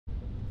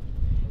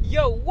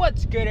Yo,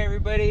 what's good,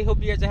 everybody?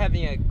 Hope you guys are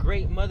having a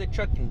great mother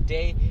trucking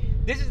day.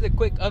 This is a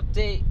quick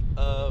update.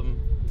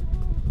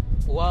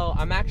 Well,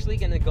 I'm actually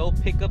gonna go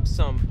pick up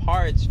some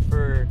parts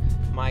for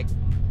my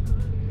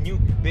new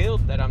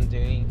build that I'm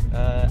doing.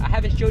 I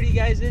haven't showed you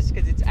guys this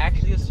because it's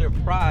actually a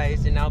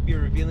surprise, and I'll be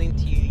revealing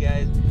to you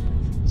guys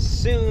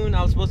soon.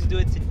 I was supposed to do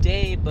it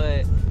today,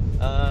 but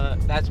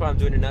that's why I'm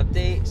doing an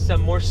update.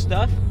 Some more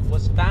stuff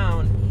was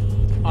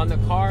found on the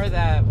car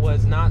that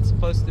was not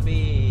supposed to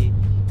be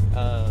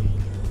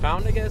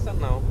found, I guess. I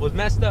don't know, was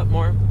messed up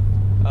more.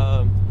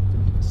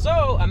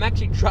 So I'm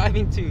actually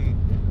driving to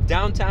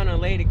downtown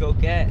LA to go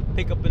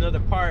pick up another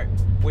part,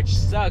 which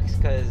sucks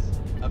because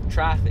of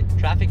traffic.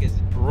 Traffic is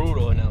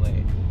brutal in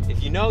LA.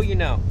 If you know, you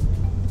know.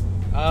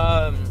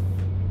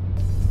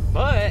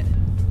 But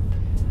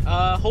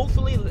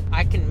hopefully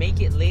I can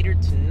make it later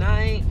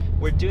tonight.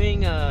 We're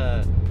doing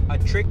a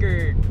trunk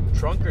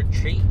or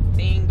treat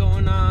thing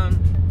going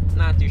on.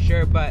 Not too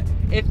sure, but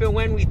if and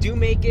when we do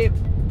make it,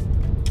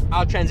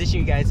 I'll transition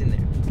you guys in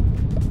there.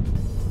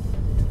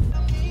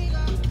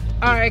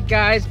 Alright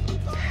guys,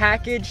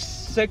 package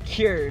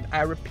secured.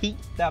 I repeat,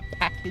 the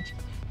package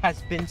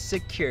has been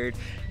secured.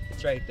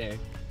 It's right there.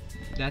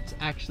 That's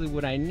actually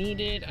what I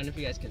needed. I don't know if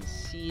you guys can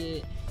see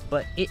it,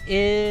 but it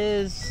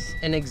is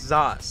an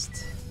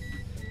exhaust.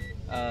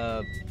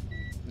 That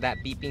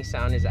beeping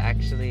sound is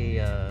actually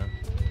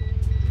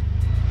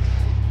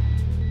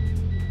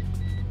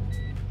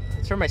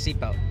it's for my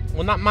seatbelt.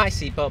 Well, not my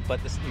seatbelt,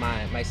 but this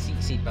my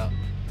seatbelt.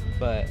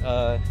 But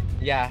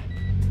yeah,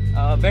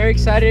 very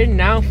excited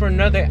now for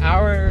another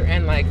hour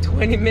and like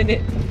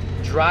 20-minute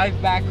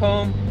drive back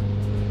home.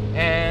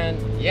 And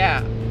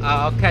yeah,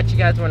 I'll catch you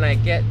guys when I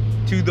get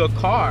to the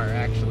car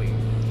actually.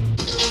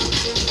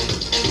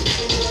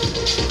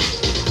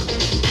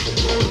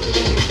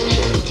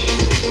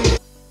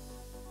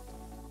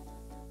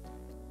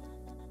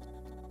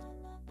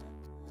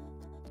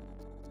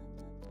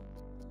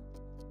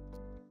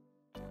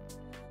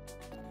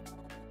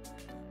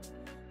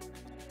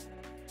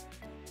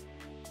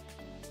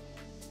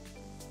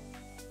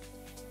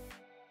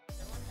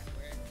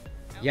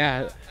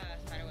 Yeah.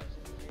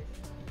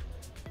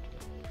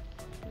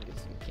 Get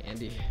some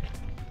candy.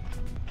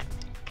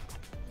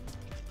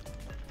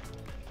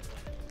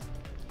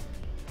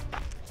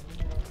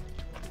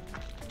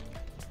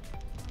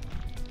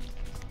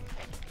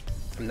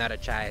 I'm not a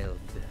child,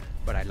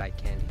 but I like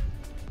candy.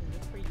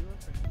 For you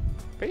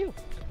or for you?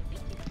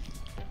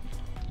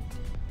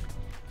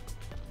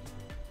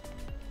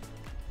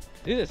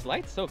 Dude, this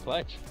light's so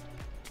clutch.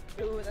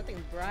 Ooh, that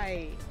thing's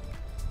bright.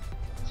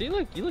 See,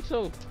 look, you look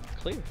so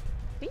clear.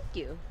 Thank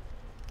you.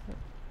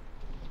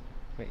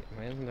 Wait,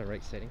 am I in the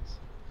right settings?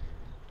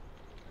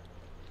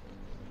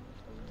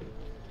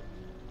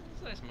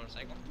 It's a nice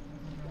motorcycle.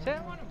 Say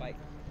I want a bike.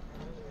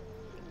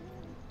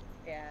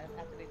 Yeah,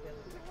 after they build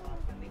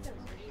it, they did a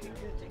really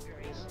good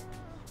decoration.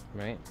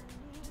 Right?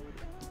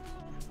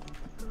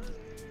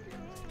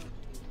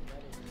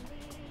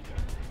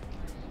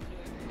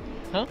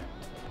 Huh?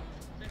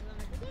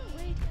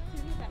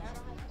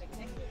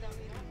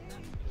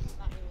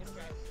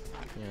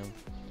 Yeah.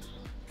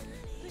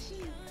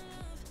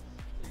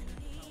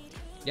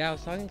 Yeah, I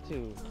was talking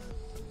to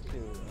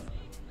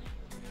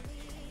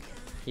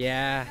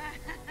yeah.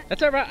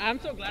 That's alright. I'm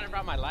so glad I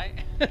brought my light.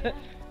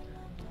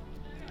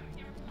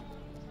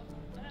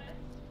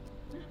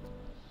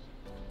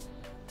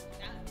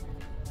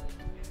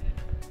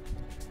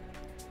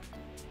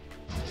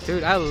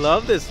 Dude, I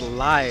love this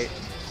light.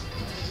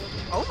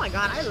 Oh my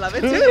god, I love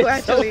it too,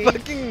 actually. So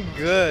fucking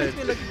good.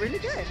 It looks really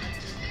good.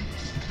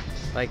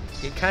 Like,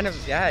 it kind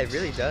of, yeah, it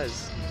really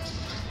does.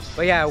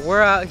 But yeah,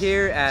 we're out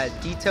here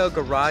at Detail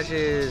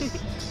Garage's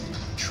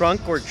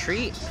trunk or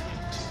treat.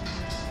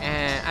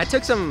 And I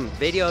took some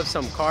video of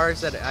some cars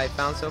that I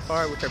found so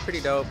far, which are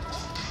pretty dope.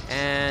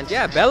 And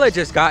yeah, Bella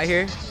just got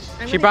here.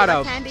 She brought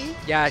a candy.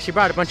 Yeah, she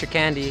brought a bunch of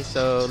candy,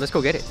 so let's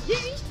go get it.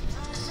 Yay.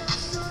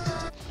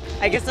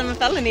 I guess I'm a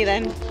felony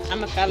then.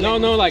 I'm a felony.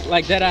 No,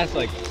 like dead ass,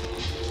 like.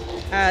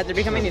 They're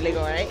becoming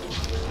illegal, right?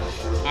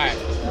 Alright.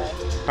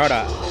 Hold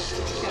on.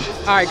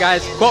 Alright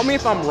guys, quote me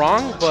if I'm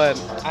wrong, but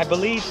I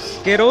believe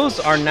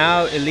Skittles are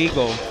now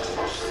illegal.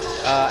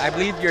 I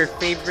believe your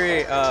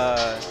favorite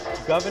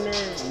Governor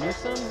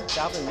Newsom,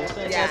 Gavin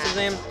Newsom, that's his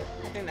name.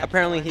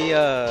 Apparently he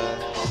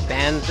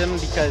banned them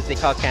because they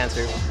cause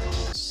cancer.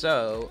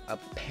 So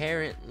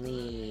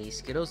apparently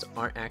Skittles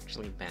aren't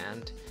actually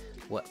banned.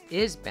 What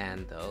is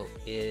banned though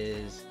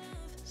is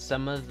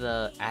some of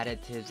the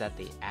additives that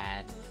they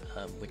add,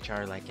 which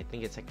are like, I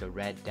think it's like the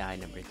red dye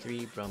number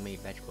 3, bromate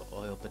vegetable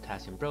oil,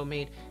 potassium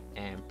bromate,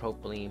 and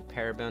propylene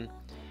paraben.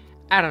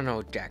 I don't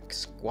know jack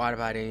squat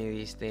about any of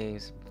these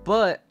things,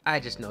 but I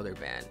just know they're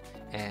banned.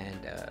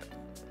 And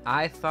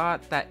I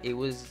thought that it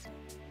was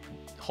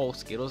whole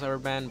Skittles that were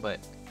banned, but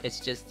it's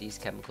just these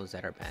chemicals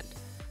that are banned.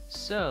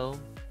 So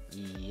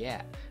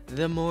yeah,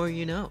 the more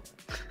you know.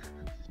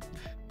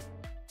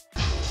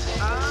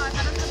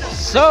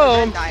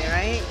 So Dye,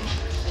 right?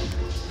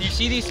 you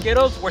see these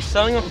Skittles? We're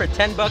selling them for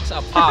 $10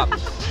 a pop.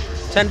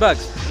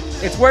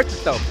 $10. It's worth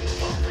it though.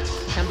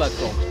 $10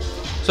 though.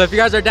 So if you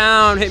guys are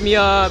down, hit me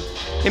up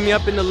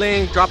in the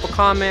link, drop a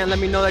comment, let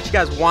me know that you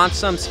guys want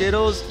some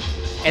Skittles.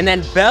 And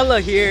then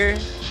Bella here,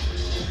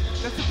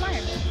 That's the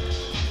plan.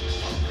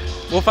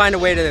 we'll find a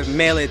way to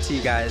mail it to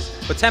you guys.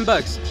 But $10.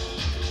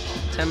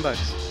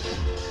 $10.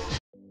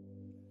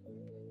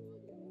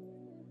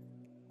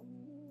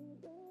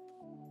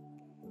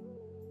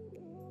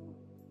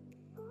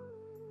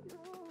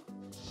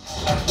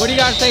 What do you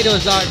guys say to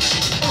us, dog?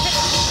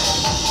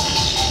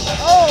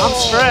 I'm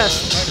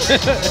stressed.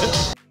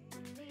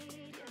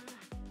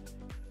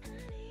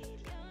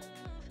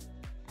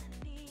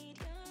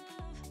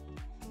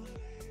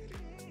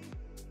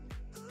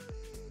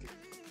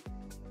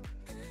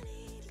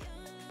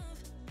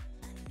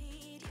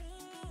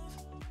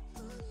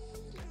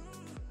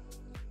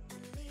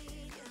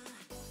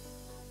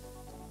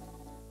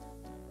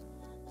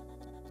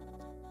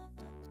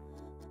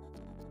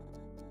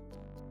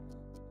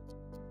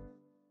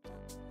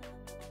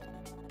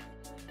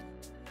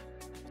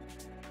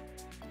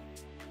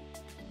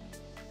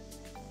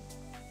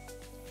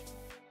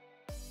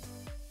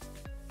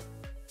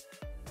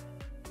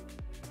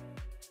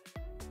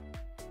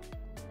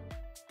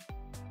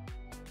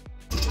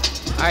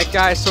 Alright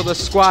guys, so the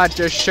squad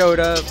just showed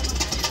up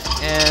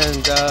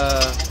and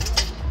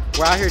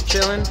we're out here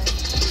chilling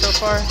so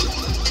far.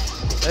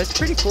 It's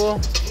pretty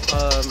cool.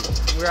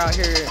 We're out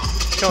here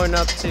showing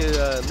up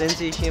to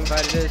Lindsay, she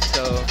invited us,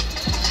 so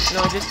you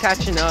know, just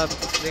catching up.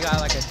 They got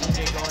like a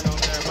DJ going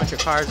over there, a bunch of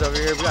cars over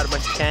here, we got a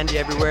bunch of candy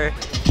everywhere.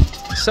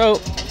 So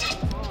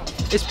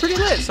it's pretty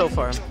lit so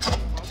far.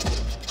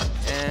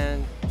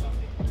 And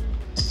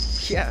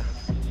yeah.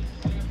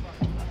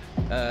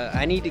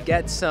 I need to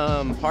get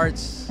some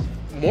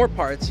more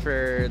parts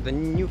for the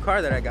new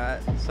car that I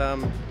got.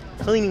 Some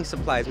cleaning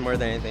supplies more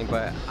than anything,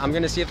 but I'm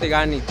gonna see if they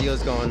got any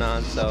deals going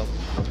on, so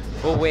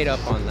we'll wait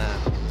up on that.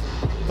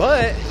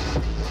 But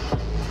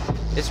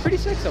it's pretty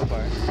sick so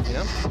far, you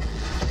know?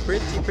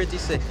 Pretty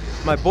sick.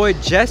 My boy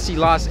Jesse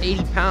lost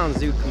 80 pounds,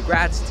 dude.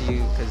 Congrats to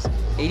you, because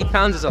 80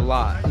 pounds is a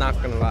lot, not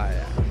gonna lie.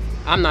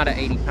 I'm not at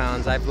 80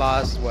 pounds. I've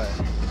lost, what,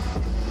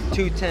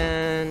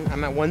 210,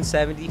 I'm at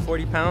 170,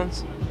 40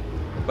 pounds.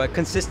 But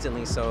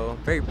consistently, so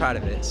very proud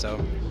of it. So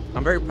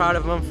I'm very proud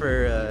of him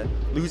for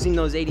losing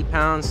those 80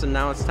 pounds. So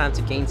now it's time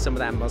to gain some of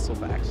that muscle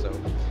back. So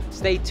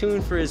stay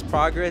tuned for his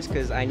progress,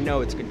 because I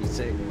know it's gonna be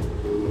sick.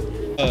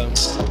 They don't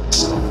sell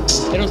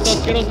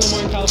Skittles no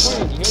more in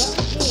California. Do you hear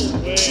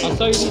that? I'll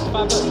sell you these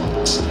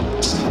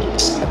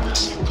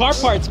 $5. Car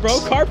parts, bro.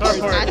 Car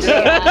parts.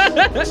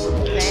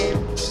 Yeah.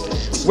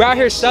 We're out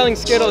here selling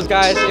Skittles,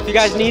 guys. If you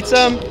guys need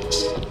some,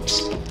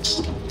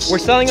 we're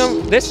selling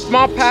them. This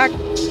small pack,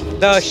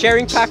 the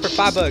sharing pack, for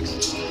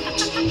 $5.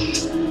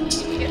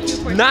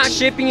 Not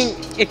shipping.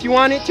 If you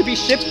want it to be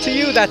shipped to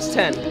you, that's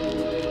 10.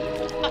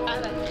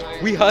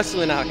 We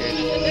hustling out here.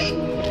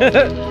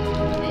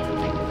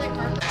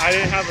 I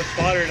didn't have a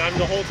spotter, and I'm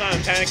the whole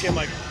time panicking,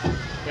 like,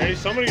 there's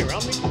somebody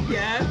around me?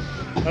 Yeah.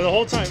 And the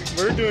whole time,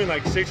 we're doing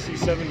like 60,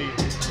 70 on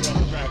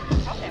the track.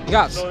 You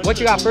got, what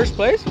you got, first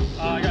place?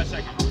 I got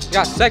second. You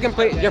got second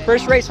place. Your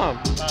first race, huh?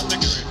 Second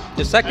race.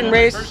 Your second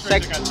race,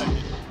 second.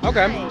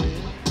 Okay.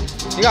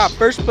 You got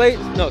first place,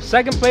 no,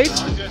 second place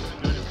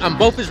on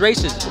both his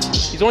races.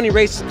 He's only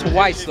raced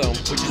twice though,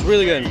 which is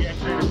really good.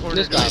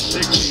 This guy.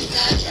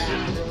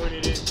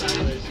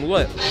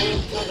 What?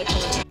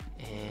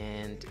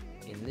 And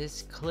in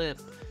this clip,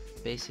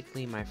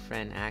 basically my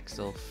friend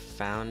Axel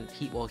found,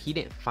 he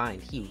didn't find,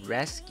 he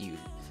rescued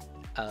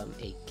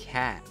a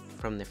cat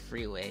from the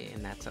freeway,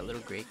 and that's a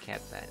little gray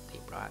cat that they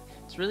brought.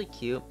 It's really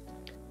cute,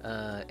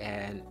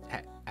 and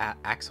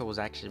Axel was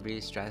actually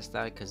really stressed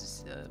out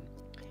because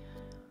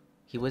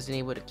he wasn't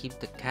able to keep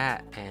the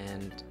cat,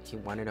 and he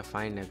wanted to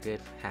find a good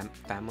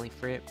family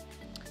for it.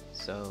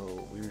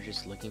 So we were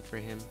just looking for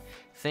him.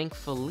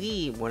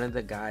 Thankfully, one of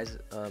the guys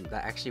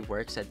that actually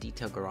works at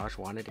Detail Garage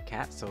wanted a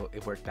cat, so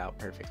it worked out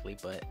perfectly.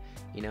 But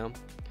you know,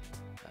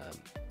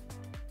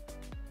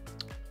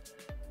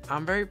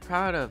 I'm very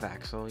proud of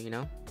Axel, you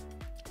know,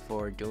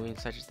 for doing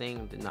such a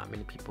thing. Not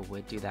many people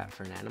would do that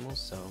for an animal,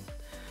 so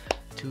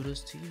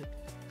toodles to you.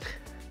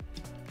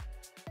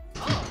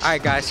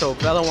 Alright guys, so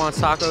Bella wants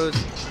tacos.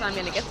 So I'm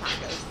gonna get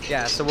tacos.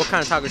 Yeah, so what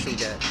kind of tacos should we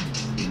get?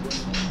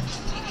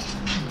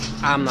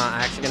 I'm not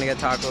actually gonna get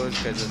tacos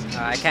because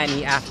I can't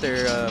eat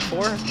after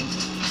 4.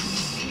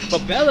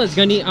 But Bella's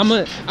gonna eat. I'm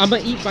gonna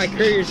eat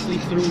vicariously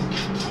through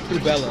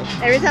Bella.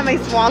 Every time I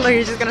swallow,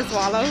 you're just gonna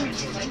swallow?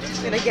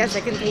 But I guess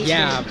I can taste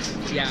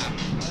it. Yeah.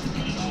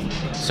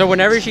 So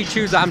whenever she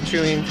chews, I'm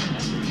chewing.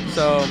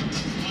 So.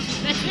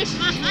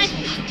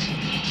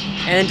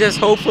 And just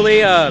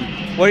hopefully,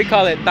 what do you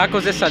call it?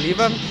 Tacos de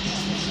saliva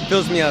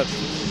fills me up.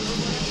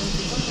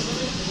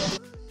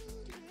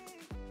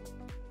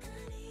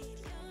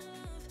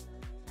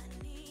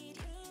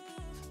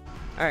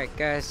 Alright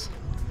guys,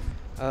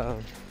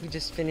 we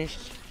just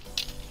finished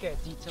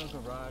at Detail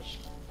Garage.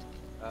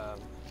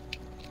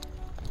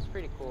 It's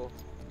pretty cool.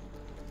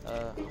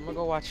 I'm gonna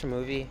go watch a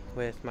movie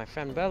with my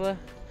friend Bella.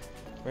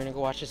 We're gonna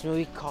go watch this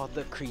movie called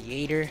The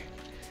Creator.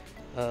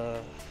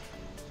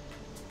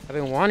 I've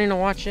been wanting to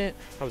watch it.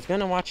 I was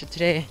gonna watch it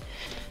today,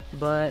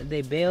 but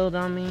they bailed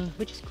on me,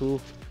 which is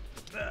cool.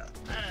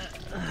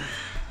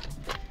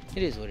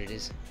 It is what it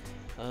is.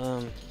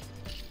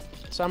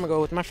 So I'm gonna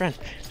go with my friend,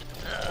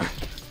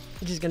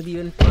 which is gonna be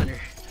even funner.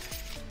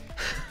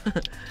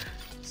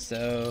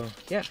 So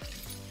yeah,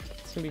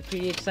 it's gonna be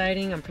pretty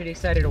exciting. I'm pretty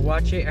excited to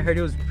watch it. I heard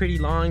it was pretty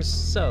long,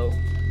 so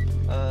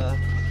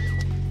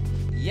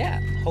yeah,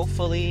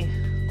 hopefully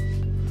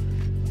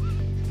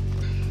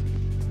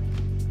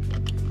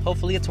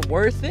it's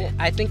worth it.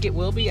 I think it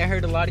will be. I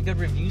heard a lot of good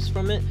reviews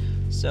from it,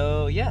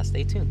 so yeah,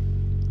 stay tuned.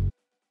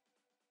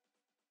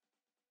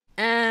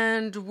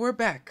 And we're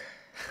back.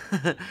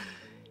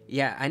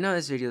 Yeah, I know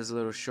this video is a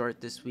little short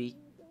this week,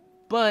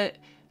 but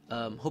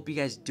hope you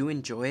guys do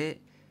enjoy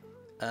it.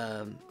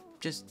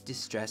 Just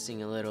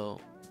distressing a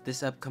little.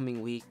 This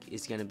upcoming week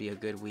is gonna be a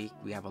good week.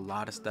 We have a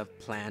lot of stuff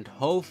planned.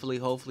 Hopefully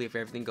if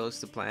everything goes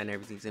to plan,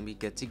 everything's gonna be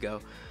good to go.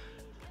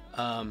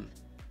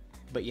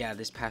 But yeah,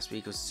 this past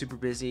week was super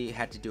busy.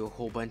 Had to do a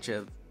whole bunch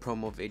of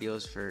promo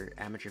videos for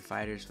amateur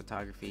fighters,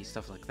 photography,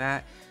 stuff like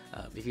that.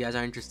 If you guys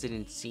are interested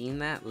in seeing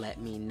that, let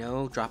me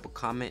know. Drop a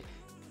comment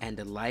and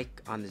a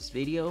like on this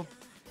video,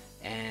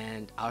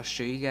 and I'll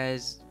show you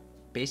guys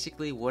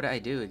basically what I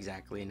do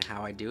exactly and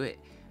how I do it.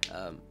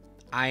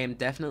 I am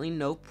definitely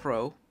no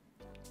pro,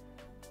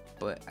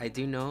 but I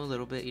do know a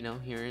little bit, you know,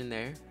 here and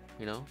there.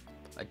 You know,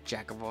 a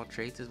jack of all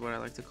trades is what I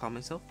like to call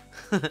myself.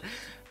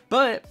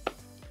 But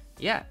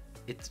yeah,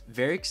 it's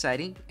very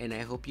exciting, and I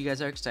hope you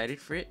guys are excited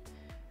for it.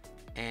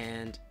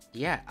 And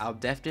yeah, I'll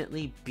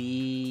definitely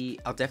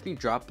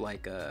drop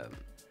like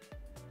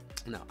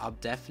I'll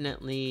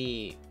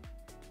definitely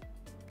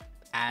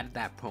add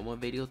that promo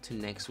video to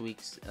next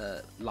week's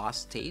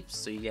lost tapes,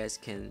 so you guys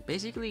can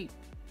basically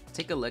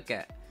take a look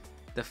at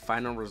the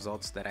final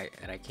results that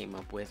I came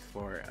up with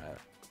for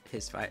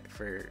his fight,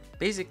 for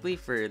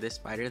this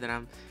fighter that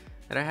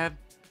I have.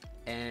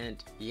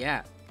 And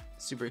yeah,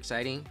 super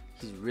exciting.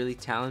 He's really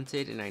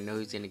talented, and I know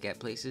he's gonna get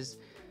places.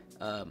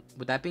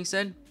 With that being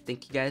said,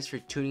 thank you guys for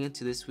tuning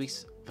into this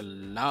week's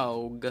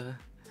vlog.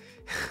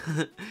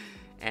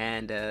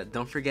 And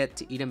don't forget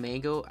to eat a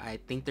mango. I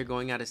think they're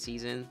going out of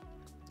season,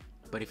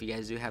 but if you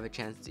guys do have a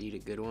chance to eat a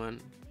good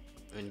one,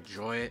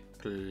 enjoy it,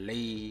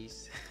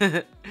 please.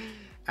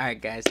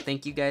 Alright guys,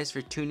 thank you guys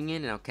for tuning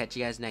in, and I'll catch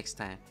you guys next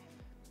time.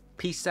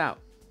 Peace out,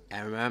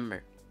 and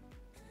remember,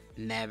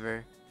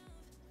 never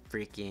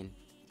freaking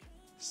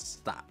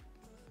stop.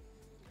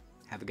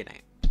 Have a good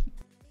night.